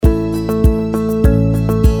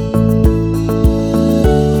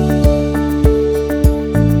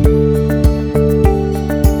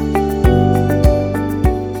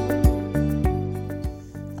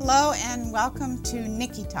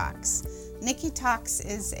Nikki Talks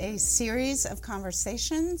is a series of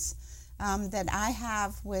conversations that I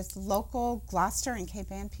have with local Gloucester and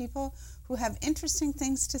Cape Ann people who have interesting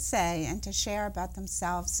things to say and to share about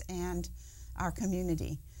themselves and our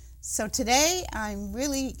community. So today I'm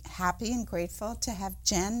really happy and grateful to have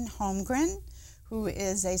Jen Holmgren, who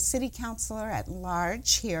is a city councilor at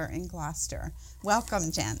large here in Gloucester.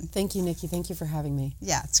 Welcome, Jen. Thank you, Nikki. Thank you for having me.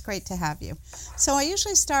 Yeah, it's great to have you. So I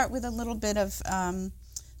usually start with a little bit of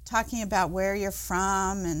talking about where you're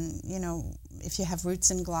from and, you know, if you have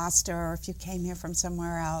roots in Gloucester or if you came here from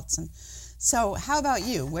somewhere else. And so how about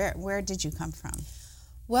you? Where did you come from?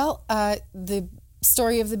 Well, the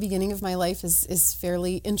story of the beginning of my life is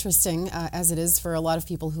fairly interesting, as it is for a lot of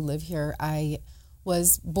people who live here. I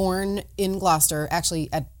was born in Gloucester, actually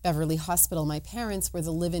at Beverly Hospital. My parents were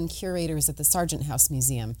the live-in curators at the Sargent House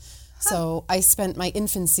Museum. So I spent my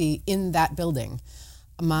infancy in that building.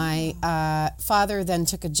 My father then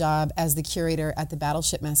took a job as the curator at the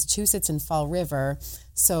Battleship, Massachusetts in Fall River.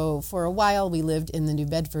 So for a while we lived in the New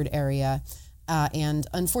Bedford area. And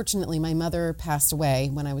unfortunately, my mother passed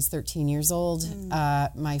away when I was 13 years old.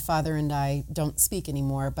 My father and I don't speak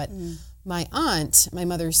anymore, but my aunt, my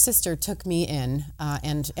mother's sister, took me in,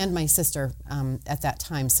 and my sister at that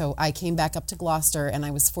time. So I came back up to Gloucester, and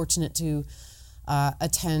I was fortunate to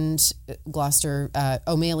attend Gloucester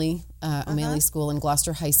O'Malley School and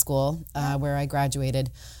Gloucester High School, where I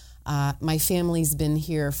graduated. My family's been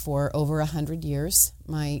here for over 100 years.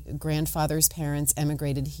 My grandfather's parents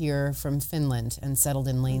emigrated here from Finland and settled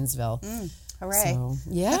in Lanesville. Hooray. So,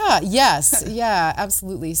 yeah,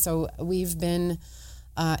 absolutely. So we've been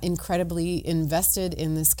incredibly invested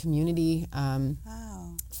in this community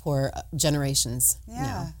for generations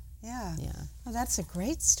now. Yeah. Well, that's a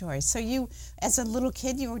great story. So you, as a little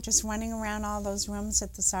kid, you were just running around all those rooms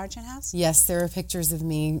at the Sargent House? Yes, there are pictures of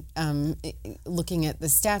me looking at the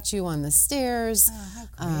statue on the stairs. Oh, how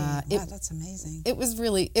great. Wow, that's amazing. It was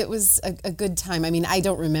a good time. I mean, I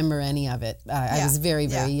don't remember any of it. I was very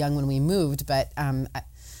young when we moved, but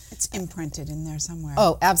it's imprinted in there somewhere.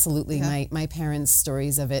 Oh, absolutely. Yeah. My parents'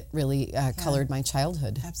 stories of it really colored my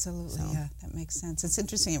childhood. Absolutely, so. Yeah, that makes sense. It's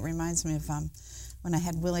interesting. It reminds me of when I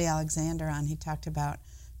had Willie Alexander on. He talked about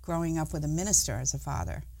growing up with a minister as a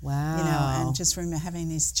father. Wow. You know, and just having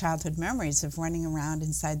these childhood memories of running around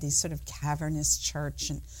inside these sort of cavernous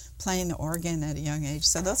church and playing the organ at a young age.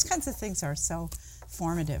 So those kinds of things are so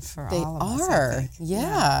formative for all of us, I think.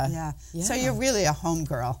 Yeah. So you're really a home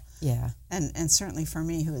girl. Yeah. And certainly for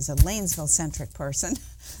me, who is a Lanesville-centric person,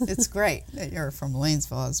 it's great that you're from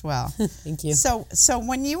Lanesville as well. Thank you. So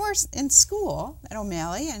when you were in school at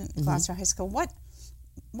O'Malley and Gloucester High School, what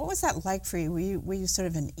was that like for you? Were you sort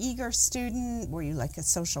of an eager student? Were you like a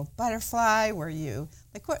social butterfly? Were you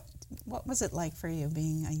like what was it like for you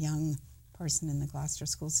being a young person in the Gloucester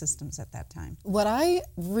school systems at that time? What I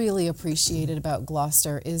really appreciated about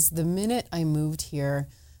Gloucester is the minute I moved here,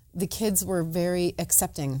 the kids were very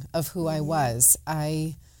accepting of who I was.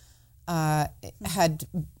 I had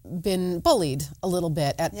been bullied a little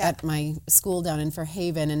bit at my school down in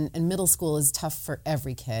Fairhaven, and middle school is tough for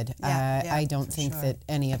every kid. I don't think that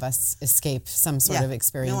any of us escape some sort of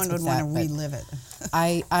experience. No one would want to relive it.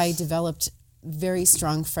 I developed very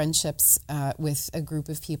strong friendships with a group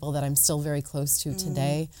of people that I'm still very close to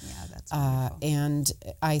today. Yeah, that's wonderful. And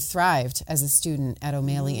I thrived as a student at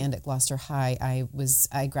O'Malley and at Gloucester High. I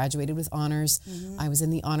graduated with honors. I was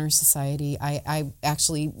in the Honor Society. I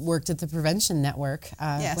actually worked at the Prevention Network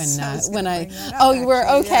when you were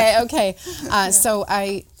okay. So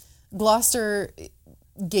Gloucester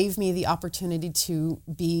gave me the opportunity to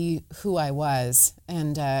be who I was,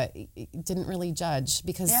 and didn't really judge,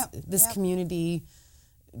 because this community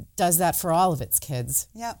does that for all of its kids.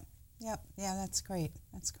 Yep. Yeah, that's great.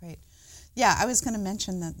 Yeah, I was going to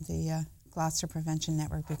mention the Gloucester Prevention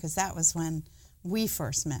Network, because that was when we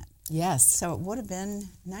first met. Yes. So it would have been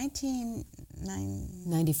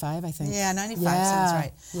 1995, I think. Yeah, 95 sounds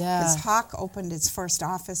right. Yeah. Because Hawk opened its first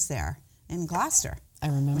office there in Gloucester. I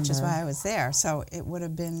remember. Which is why I was there. So it would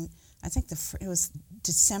have been, I think it was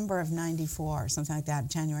December of 94 or something like that,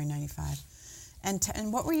 January 95.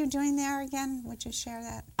 And what were you doing there again? Would you share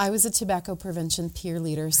that? I was a tobacco prevention peer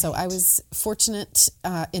leader. So I was fortunate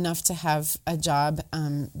enough to have a job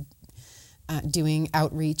doing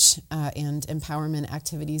outreach and empowerment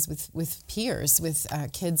activities with peers, with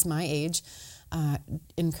kids my age.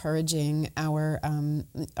 Encouraging our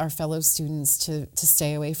fellow students to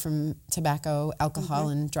stay away from tobacco, alcohol,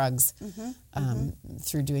 and drugs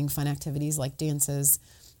through doing fun activities like dances.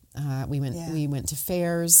 We went to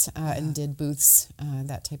fairs and did booths,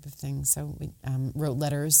 that type of thing. So we wrote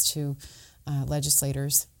letters to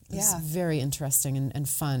legislators. It was very interesting and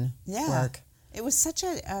fun work. It was such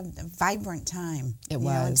a vibrant time. It you know,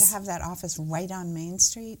 and to was. have that office right on Main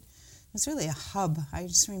Street, it was really a hub. I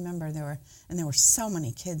just remember there were so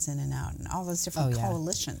many kids in and out, and all those different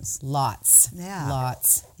coalitions. Lots. Yeah.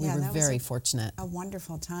 Lots. We Yeah, were that was very fortunate. A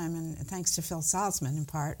wonderful time, and thanks to Phil Salzman in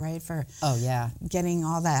part, right, for getting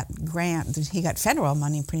all that grant. He got federal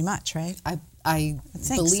money pretty much, right? I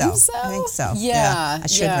think believe so. I think so. Yeah. I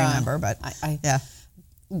should remember, but yeah.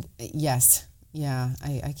 Yes. Yeah,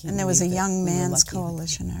 I can't. And there was a Young Men's lucky.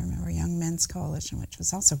 Coalition. I remember Young Men's Coalition, which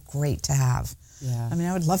was also great to have. Yeah. I mean,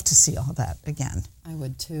 I would love to see all that again. I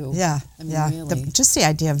would too. Yeah, I mean, really. Just the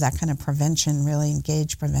idea of that kind of prevention, really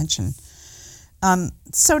engaged prevention.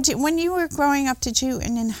 So when you were growing up,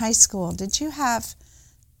 and in high school, did you have,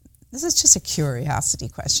 this is just a curiosity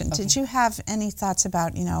question, did you have any thoughts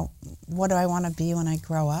about, what do I want to be when I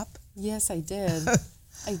grow up? Yes, I did.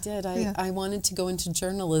 I did. I wanted to go into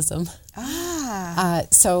journalism. Ah.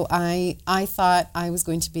 So I thought I was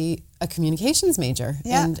going to be a communications major,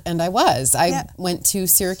 Yeah. and I was. I went to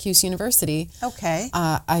Syracuse University. Okay.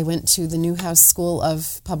 I went to the Newhouse School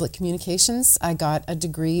of Public Communications. I got a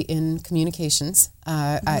degree in communications.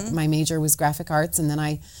 My major was graphic arts, and then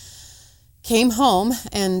I came home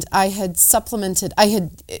and I had supplemented.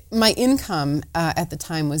 My income at the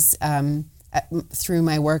time was through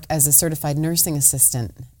my work as a certified nursing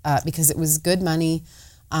assistant because it was good money.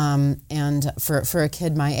 And for a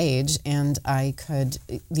kid my age, and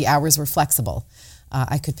the hours were flexible.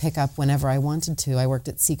 I could pick up whenever I wanted to. I worked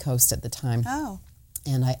at Seacoast at the time. Oh.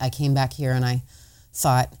 And I came back here and I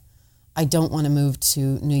thought, I don't want to move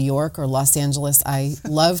to New York or Los Angeles. I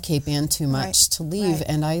love Cape Ann too much to leave,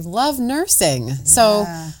 and I love nursing. So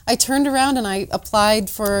I turned around and I applied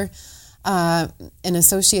for an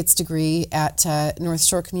associate's degree at North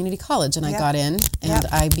Shore Community College, and I got in, and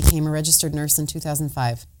I became a registered nurse in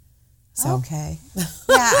 2005. So. Okay. Yeah,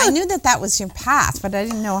 I knew that was your path, but I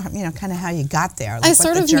didn't know, kind of how you got there. I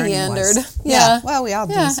sort of meandered. Yeah. Well, we all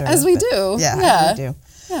do. Sort as of, we do. Yeah, we do.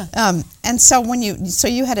 Yeah. And so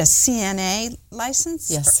you had a CNA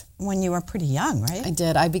license? Yes. When you were pretty young, right? I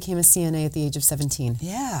did. I became a CNA at the age of 17.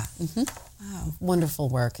 Yeah. Mm-hmm. Wow. Wonderful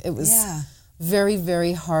work. It was very,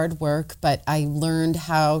 very hard work, but I learned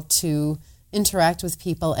how to interact with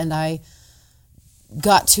people, and I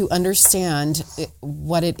got to understand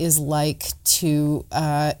what it is like to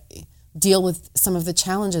deal with some of the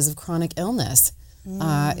challenges of chronic illness.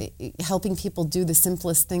 Helping people do the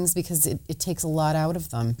simplest things because it takes a lot out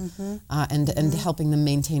of them, and helping them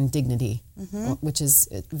maintain dignity, which is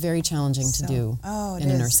very challenging to do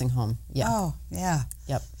in a nursing home. Yeah. Oh, yeah.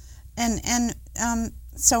 Yep. And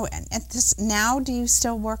so at this now, do you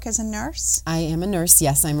still work as a nurse? I am a nurse.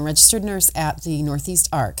 Yes, I'm a registered nurse at the Northeast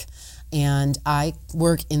ARC, and I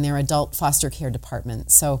work in their adult foster care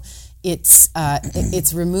department. So it's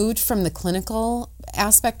removed from the clinical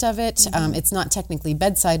aspect of it. It's not technically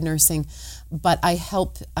bedside nursing, but I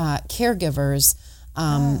help caregivers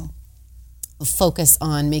focus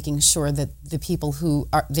on making sure that the people who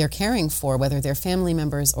they're caring for, whether they're family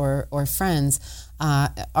members or friends,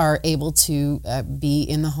 are able to be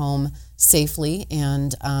in the home safely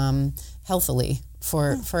and healthily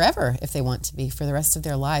for forever if they want to be, for the rest of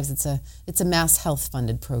their lives. It's a Mass Health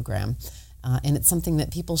funded program. And it's something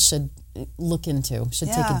that people should look into, should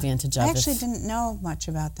take advantage of. I actually didn't know much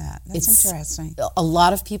about that. That's interesting. A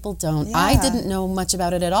lot of people don't. Yeah. I didn't know much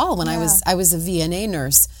about it at all when I was a VNA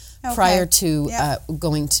nurse prior to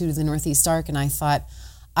going to the Northeast ARC, and I thought,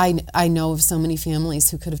 I know of so many families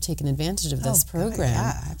who could have taken advantage of this program.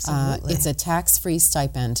 Yeah, absolutely. It's a tax-free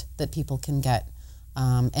stipend that people can get,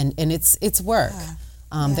 and it's work.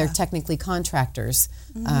 They're technically contractors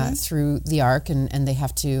through the ARC, and they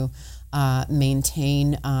have to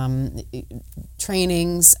maintain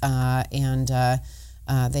trainings, and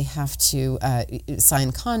they have to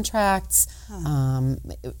sign contracts.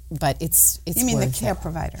 But it's you mean worth the care it.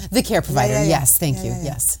 provider? The care provider. Yeah. Yes, thank you. Yeah.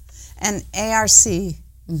 Yes. And ARC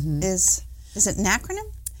is it an acronym?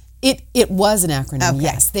 It was an acronym. Okay.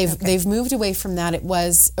 Yes, they've moved away from that. It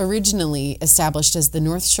was originally established as the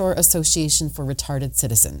North Shore Association for Retarded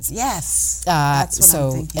Citizens. Yes, that's what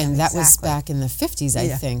I'm thinking. And that was back in the 50s, I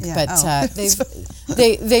think. Yeah. But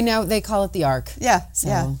they call it the ARC. Yeah.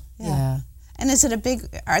 So, yeah. And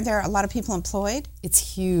are there a lot of people employed?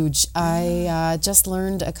 It's huge. I just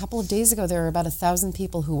learned a couple of days ago there are about 1,000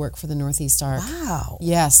 people who work for the Northeast ARC. Wow.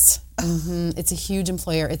 Yes. It's a huge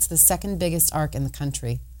employer. It's the second biggest ARC in the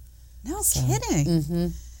country. No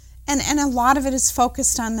kidding. And a lot of it is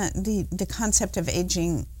focused on the concept of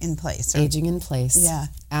aging in place. Aging in place. Yeah.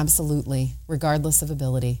 Absolutely. Regardless of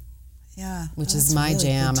ability. Yeah. Which is my really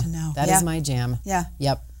jam. Good to know. That is my jam. Yeah.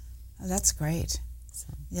 Yep. Oh, that's great. So.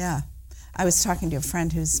 Yeah. I was talking to a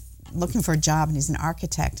friend who's looking for a job, and he's an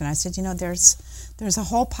architect, and I said, there's a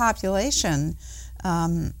whole population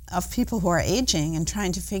of people who are aging and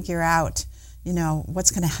trying to figure out, what's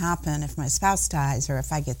going to happen if my spouse dies or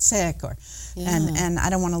if I get sick, and I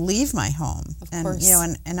don't want to leave my home. Of and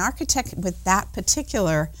course. An architect with that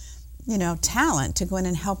particular talent to go in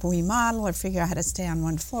and help remodel or figure out how to stay on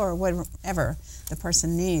one floor or whatever the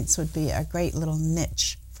person needs would be a great little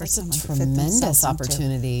niche for It's someone a to fit themselves tremendous into.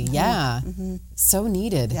 opportunity. Yeah. So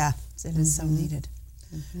needed. Yeah, it is so needed.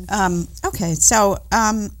 Okay, so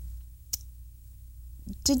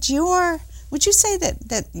would you say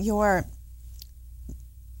that your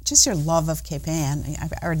love of Cape Ann, I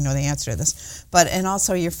already know the answer to this, and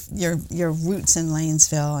also your roots in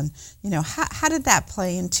Lanesville, and how did that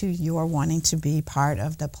play into your wanting to be part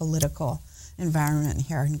of the political environment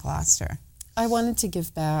here in Gloucester? I wanted to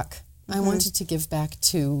give back. I wanted to give back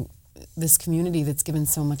to this community that's given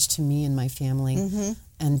so much to me and my family,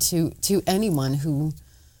 and to anyone who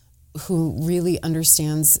really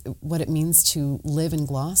understands what it means to live in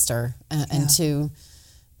Gloucester and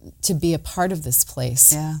to be a part of this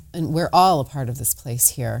place. Yeah. And we're all a part of this place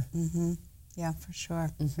here. Yeah, for sure,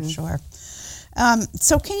 for sure.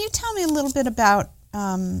 So can you tell me a little bit about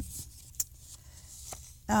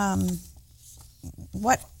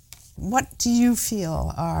what do you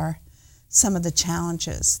feel are some of the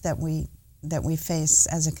challenges that we face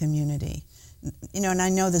as a community? And I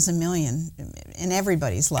know there's a million in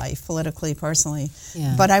everybody's life, politically, personally,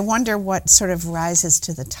 but I wonder what sort of rises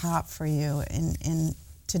to the top for you in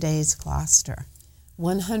today's Gloucester.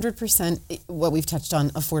 100% what we've touched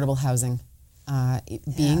on, affordable housing,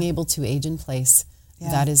 being able to age in place.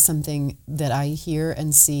 That is something that I hear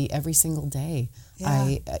and see every single day.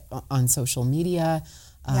 On social media,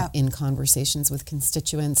 in conversations with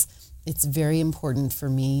constituents. It's very important for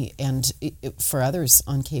me and for others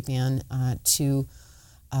on Cape Ann to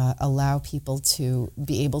allow people to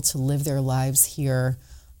be able to live their lives here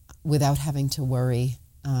without having to worry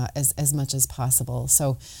as much as possible.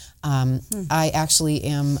 So I actually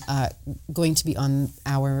am going to be on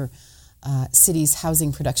our city's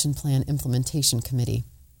Housing Production Plan Implementation Committee.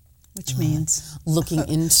 Which means? Looking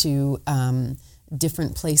into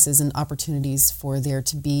different places and opportunities for there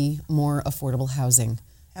to be more affordable housing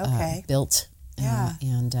built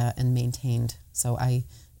and maintained. So I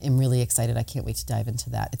am really excited. I can't wait to dive into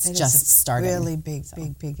that. It's just starting. Really big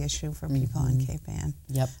issue for people on Cape Ann.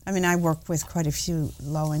 Yep. I mean, I work with quite a few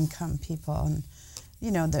low-income people, and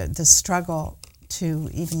the struggle to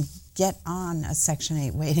even get on a Section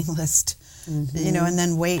 8 waiting list, and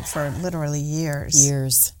then wait for literally years.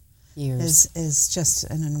 Years. Is just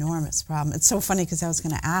an enormous problem. It's so funny because I was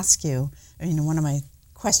going to ask you, one of my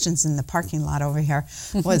questions in the parking lot over here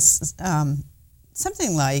was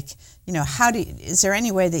something like, is there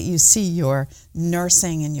any way that you see your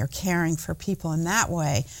nursing and your caring for people in that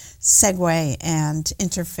way segue and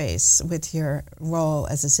interface with your role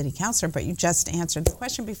as a city councilor? But you just answered the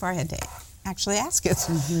question before I had to actually ask it.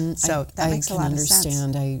 So that makes a lot of sense. I can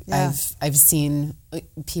understand. I've seen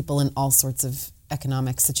people in all sorts of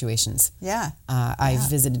economic situations. I've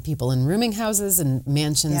visited people in rooming houses and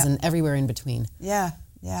mansions and everywhere in between.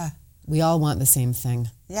 We all want the same thing.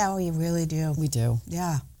 Yeah, we really do. We do.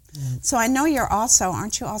 Yeah. So I know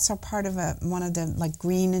aren't you also part of one of the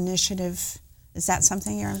green initiative? Is that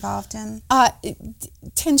something you're involved in?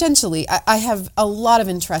 Tangentially, I have a lot of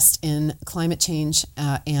interest in climate change,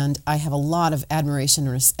 and I have a lot of admiration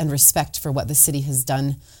and respect for what the city has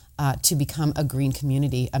done to become a green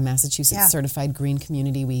community, a Massachusetts certified green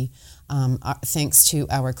community. We, thanks to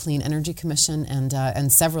our Clean Energy Commission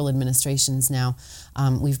and several administrations now,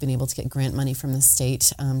 we've been able to get grant money from the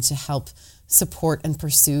state to help support and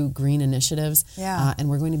pursue green initiatives. And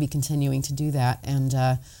we're going to be continuing to do that.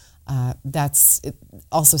 And that's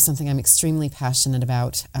also something I'm extremely passionate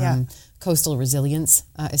about. Coastal resilience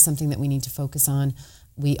is something that we need to focus on.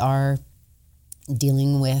 We are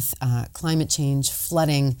dealing with climate change,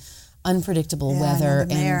 flooding, unpredictable weather.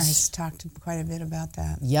 The mayor has talked quite a bit about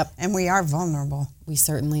that. Yep. And we are vulnerable. We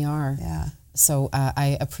certainly are. Yeah. So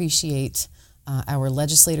I appreciate our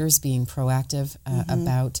legislators being proactive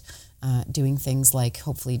about doing things like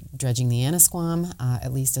hopefully dredging the Annisquam,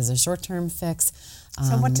 at least as a short-term fix.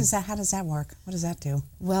 So how does that work? What does that do?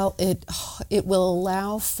 Well, it will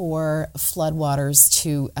allow for floodwaters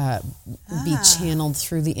to be channeled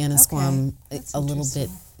through the Annisquam a little bit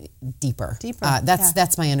deeper.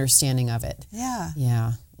 That's my understanding of it. Yeah.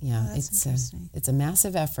 Oh, It's a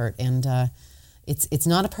massive effort, and it's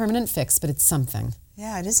not a permanent fix, but it's something.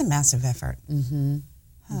 Yeah, it is a massive effort.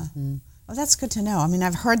 Well, that's good to know. I mean,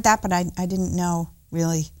 I've heard that, but I didn't know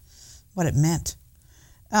really what it meant.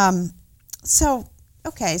 So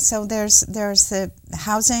there's the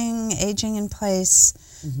housing aging in place,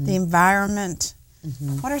 the environment.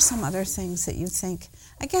 What are some other things that you think?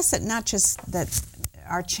 I guess that not just that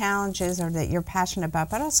are challenges or that you're passionate about,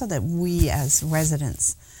 but also that we as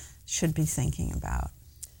residents should be thinking about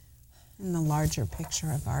in the larger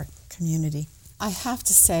picture of our community. I have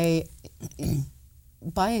to say,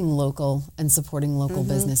 buying local and supporting local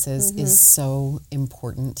businesses is so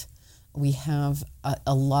important. We have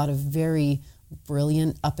a lot of very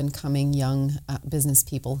brilliant, up-and-coming young business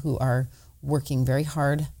people who are working very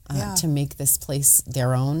hard to make this place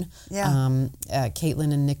their own.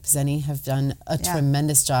 Caitlin and Nick Pizzeni have done a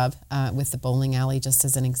tremendous job with the bowling alley, just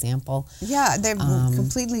as an example. Yeah, they've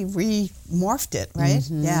completely re-morphed it, right?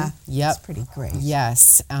 It's pretty great.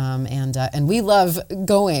 Yes, and we love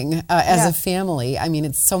going as a family. I mean,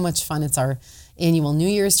 it's so much fun. It's our annual New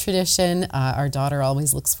Year's tradition. Our daughter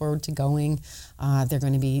always looks forward to going. They're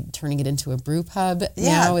going to be turning it into a brew pub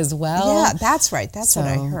now as well. Yeah, that's right. That's what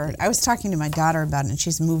I heard. I was talking to my daughter about it, and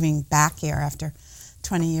she's moving back here after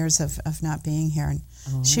 20 years of not being here.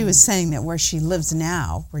 And she was saying that where she lives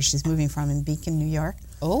now, where she's moving from in Beacon, New York,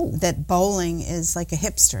 that bowling is like a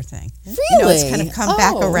hipster thing. Really? You know, it's kind of come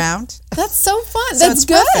back around. That's so fun. So That's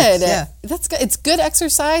good. Perfect. Yeah. That's good. It's good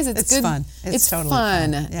exercise. It's good. Fun. It's totally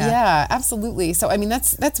fun. Yeah, absolutely. So I mean,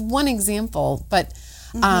 that's one example, but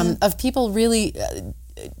of people really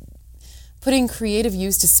putting creative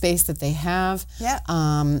use to space that they have.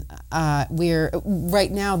 We're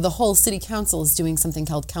right now the whole city council is doing something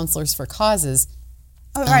called Counselors for Causes.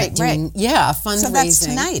 Oh, right. Yeah, fundraising. So that's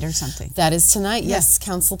tonight or something. That is tonight. Yes,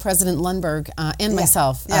 Council President Lundberg and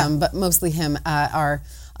myself, but mostly him, are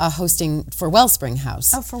hosting for Wellspring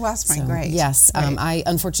House. Oh, for Wellspring, great. Yes, I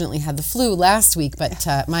unfortunately had the flu last week, but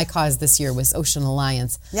my cause this year was Ocean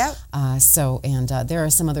Alliance. Yep. There are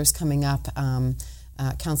some others coming up.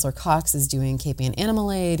 Councillor Cox is doing Cape Ann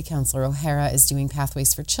Animal Aid. Councillor O'Hara is doing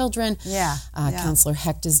Pathways for Children. Councillor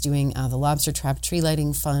Hecht is doing the Lobster Trap Tree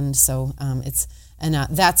Lighting Fund. So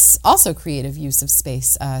that's also creative use of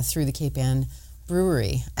space through the Cape Ann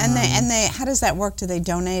Brewery. And they how does that work? Do they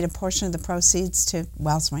donate a portion of the proceeds to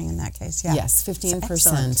Wellspring in that case? Yeah. Yes,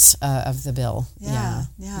 15% of the bill. Yeah,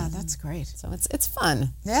 that's great. So it's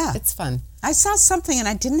fun. Yeah, it's fun. I saw something and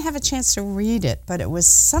I didn't have a chance to read it, but it was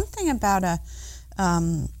something about a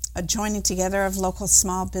joining together of local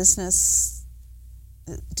small business.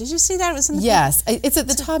 Did you see that? It was in the Yes, it's at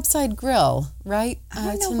the Topside Grill, right?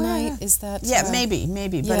 I don't know tonight. where. Is that? Maybe.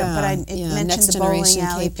 But it mentioned Next the bowling Generation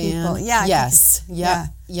alley Cape people. Ann. Yeah. Yes.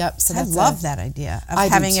 Yep. So I love that idea of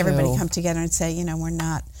having everybody come together and say, we're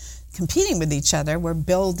not competing with each other. We're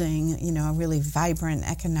building, a really vibrant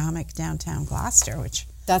economic downtown Gloucester, which.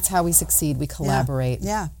 That's how we succeed. We collaborate.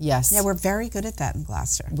 Yeah. Yes. Yeah, we're very good at that in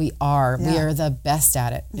Gloucester. We are. Yeah. We are the best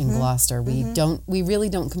at it in Gloucester. We really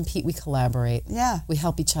don't compete. We collaborate. Yeah. We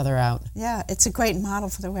help each other out. Yeah. It's a great model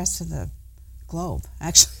for the rest of the globe.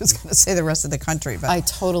 Actually, I was going to say the rest of the country, but I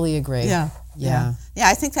totally agree. Yeah.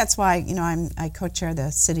 I think that's why I co-chair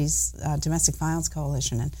the city's Domestic Violence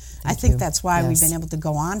Coalition, and I think that's why we've been able to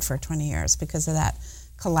go on for 20 years because of that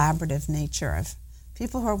collaborative nature of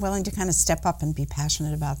people who are willing to kind of step up and be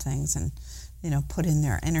passionate about things and, put in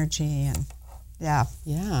their energy and, Yeah.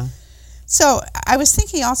 So I was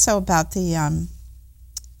thinking also about the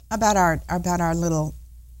about our little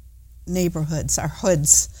neighborhoods, our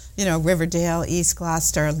hoods. Riverdale, East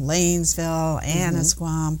Gloucester, Lanesville,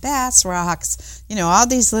 Annisquam, Bass Rocks. All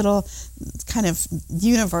these little kind of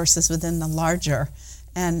universes within the larger,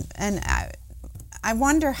 and I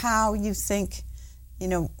wonder how you think,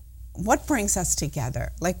 what brings us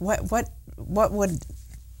together? Like what would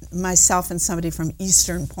myself and somebody from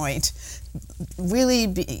Eastern Point really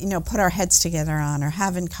be, put our heads together on or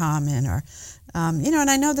have in common or, and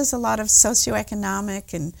I know there's a lot of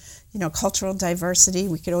socioeconomic and, cultural diversity.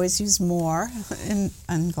 We could always use more in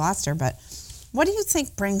Gloucester, but what do you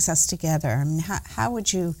think brings us together? I mean, how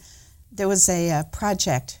would you, there was a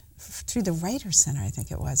project through the Writer Center, I think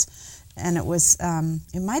it was, and it was,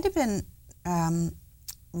 it might have been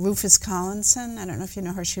Rufus Collinson. I don't know if you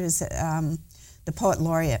know her. She was the poet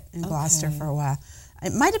laureate in Gloucester for a while.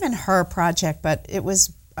 It might have been her project, but it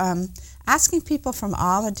was asking people from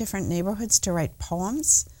all the different neighborhoods to write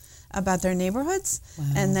poems about their neighborhoods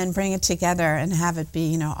and then bring it together and have it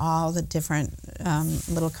be, all the different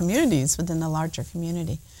little communities within the larger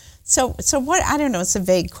community. So what, I don't know, it's a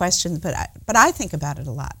vague question, but I think about it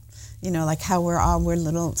a lot. Like how we're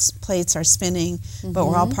little plates are spinning, but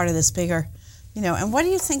we're all part of this bigger, and what do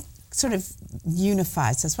you think sort of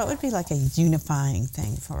unifies us? What would be like a unifying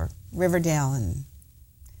thing for Riverdale and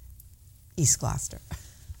East Gloucester?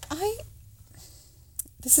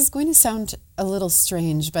 this is going to sound a little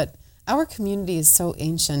strange, but our community is so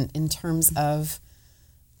ancient in terms of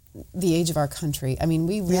the age of our country. I mean,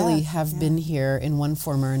 we really have been here in one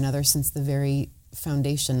form or another since the very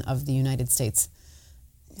foundation of the United States.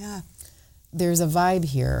 Yeah. There's a vibe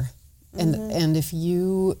here, and if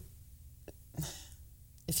you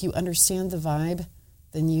understand the vibe,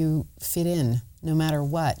 then you fit in no matter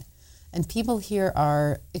what. And people here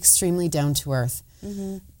are extremely down to earth.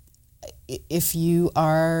 Mm-hmm. If you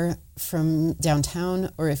are from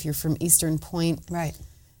downtown or if you're from Eastern Point, right,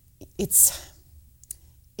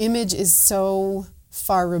 image is so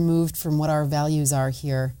far removed from what our values are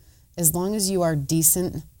here. As long as you are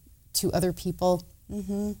decent to other people,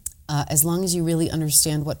 as long as you really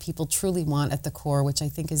understand what people truly want at the core, which I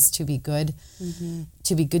think is to be good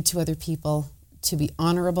to other people, to be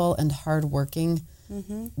honorable and hardworking,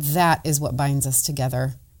 that is what binds us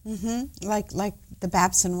together. Like the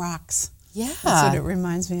Babson Rocks. Yeah. That's what it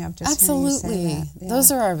reminds me of. Just absolutely. Hearing you say that. Yeah.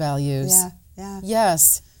 Those are our values. Yeah.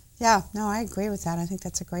 Yes. Yeah, no, I agree with that. I think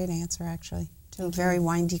that's a great answer, actually, to a very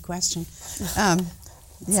windy question.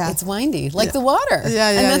 It's windy, like the water. Yeah,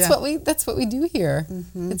 and that's what we do here.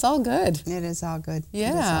 It's all good. It is all good.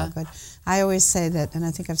 Yeah. It is all good. I always say that, and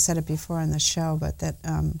I think I've said it before on the show, but that,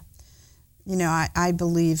 I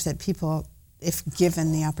believe that people, if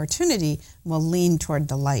given the opportunity, will lean toward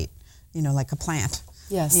the light, like a plant.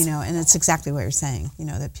 Yes. And it's exactly what you're saying,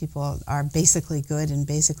 that people are basically good and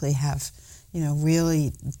basically have,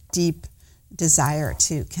 really deep desire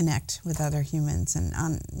to connect with other humans and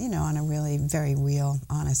on a really very real,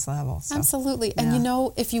 honest level. So, absolutely. And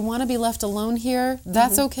if you want to be left alone here,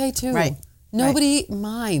 that's okay too. Right. Nobody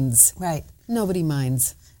minds. Right. Nobody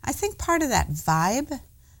minds. I think part of that vibe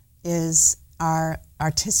is our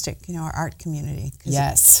artistic, our art community.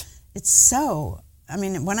 Yes. It's so,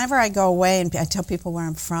 whenever I go away and I tell people where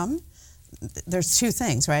I'm from, there's two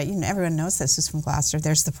things, right? Everyone knows this is from Gloucester.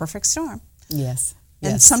 There's the perfect storm. Yes.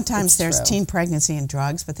 And sometimes there's teen pregnancy and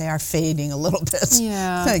drugs, but they are fading a little bit.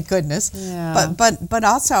 Yeah. Thank goodness. Yeah. But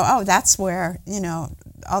also, that's where,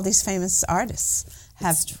 all these famous artists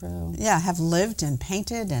have lived and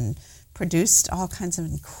painted and produced all kinds of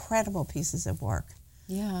incredible pieces of work.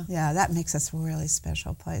 Yeah. Yeah, that makes us a really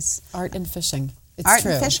special place. Art and fishing. It's art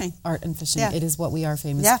true. and fishing. Art and fishing. Yeah. It is what we are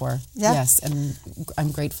famous for. Yeah. Yes, and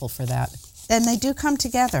I'm grateful for that. And they do come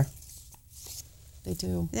together. They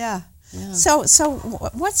do. Yeah. Yeah. So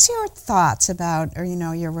what's your thoughts about, or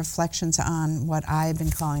your reflections on what I've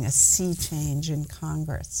been calling a sea change in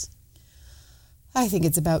Congress? I think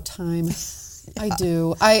it's about time. I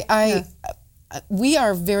do. We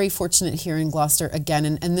are very fortunate here in Gloucester again,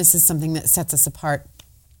 and this is something that sets us apart.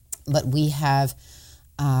 But we have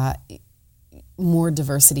more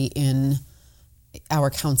diversity in our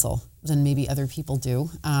council than maybe other people do,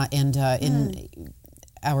 and in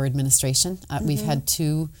our administration. We've had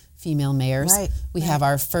 2 female mayors. Right, we have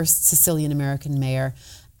our first Sicilian American mayor.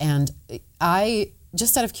 And I,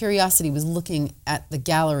 just out of curiosity, was looking at the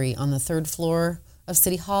gallery on the 3rd floor of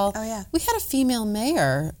City Hall. Oh, yeah. We had a female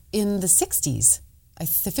mayor in the 60s. The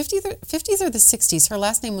 50s or the 60s. Her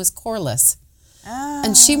last name was Corliss. Oh.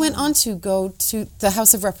 And she went on to go to the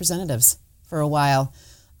House of Representatives for a while.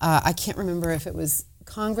 I can't remember if it was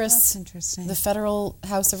Congress, That's interesting. the federal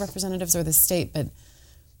House of Representatives, or the state, but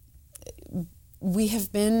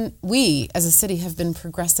we as a city have been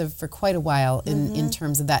progressive for quite a while in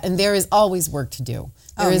terms of that. And there is always work to do.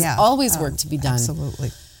 There is always work to be done.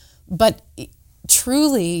 Absolutely. But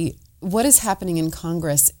truly, what is happening in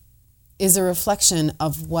Congress is a reflection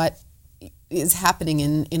of what is happening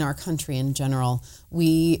in our country in general.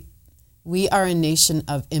 We are a nation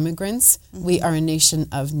of immigrants. We are a nation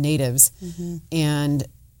of natives. And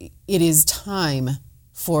it is time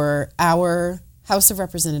for our House of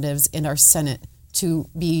Representatives and our Senate to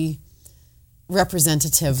be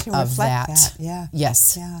representative of that. Yeah.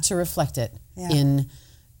 Yes, Yeah. to reflect it Yeah.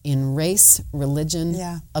 in race,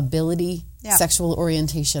 religion, ability, sexual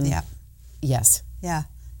orientation. Yeah. Yes. Yeah.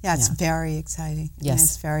 Yeah, it's very exciting. Yes.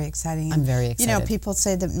 It's very exciting. I'm very excited. People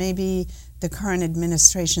say that maybe the current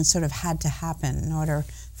administration sort of had to happen in order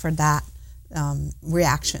for that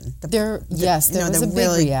reaction. There was a big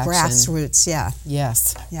really reaction. Grassroots,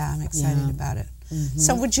 Yes. Yeah, I'm excited about it.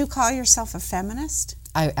 So would you call yourself a feminist?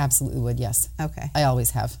 I absolutely would, yes. Okay. I always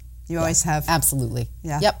have. You always have? Absolutely.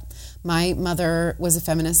 Yeah. Yep. My mother was a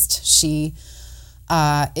feminist. She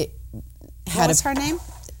What was her name?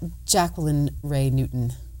 Jacqueline Ray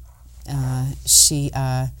Newton. She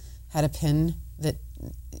had a pin that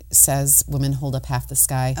says "Women hold up half the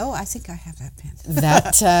sky." Oh, I think I have that pin.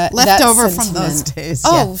 That left that over from sentiment. those days.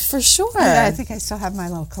 Oh, for sure. I think I still have my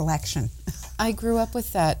little collection. I grew up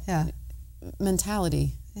with that. Yeah.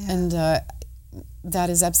 mentality. And that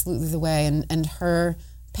is absolutely the way. And her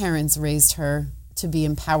parents raised her to be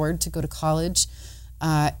empowered to go to college,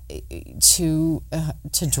 to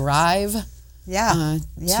drive,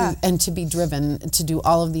 and to be driven to do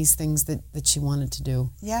all of these things that she wanted to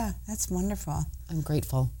do. Yeah, that's wonderful. I'm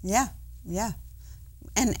grateful. Yeah.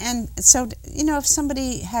 And so, if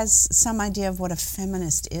somebody has some idea of what a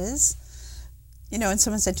feminist is, and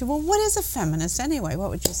someone said to you, well, what is a feminist anyway? What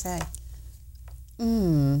would you say?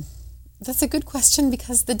 That's a good question,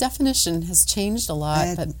 because the definition has changed a lot.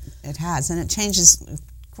 It has, and it changes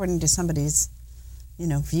according to somebody's,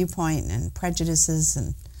 viewpoint and prejudices.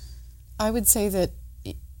 And I would say that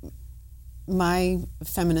my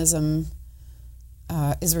feminism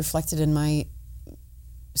is reflected in my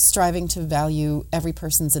striving to value every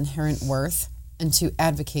person's inherent worth and to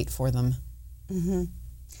advocate for them. Mm-hmm.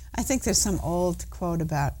 I think there's some old quote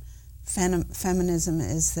about feminism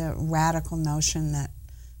is the radical notion that,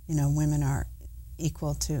 women are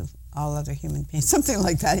equal to all other human beings, something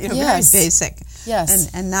like that, Yes. very basic.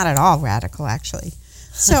 Yes. And not at all radical, actually.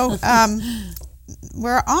 So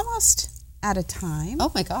we're almost out of time.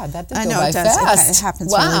 Oh my God, that did I go know by it does. fast. It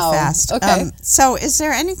happens Wow. really fast. Okay. So is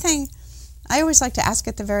there anything, I always like to ask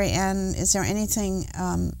at the very end, is there anything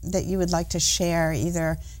that you would like to share,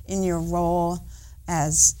 either in your role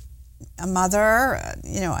as a mother,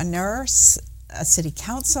 a nurse, a city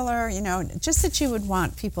councilor, just that you would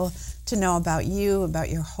want people to know about you, about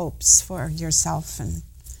your hopes for yourself and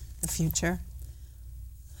the future?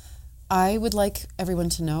 I would like everyone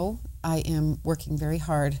to know I am working very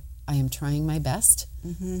hard. I am trying my best,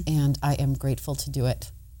 and I am grateful to do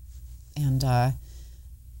it. And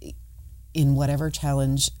in whatever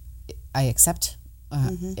challenge I accept,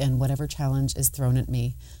 and whatever challenge is thrown at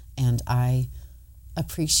me, and I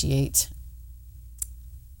appreciate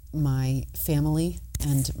my family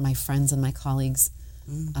and my friends and my colleagues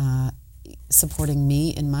supporting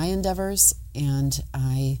me in my endeavors, and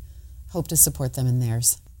I hope to support them in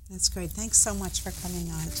theirs. That's great. Thanks so much for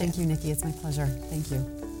coming on. Thank you, Nikki. It's my pleasure. Thank you.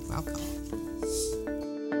 Welcome.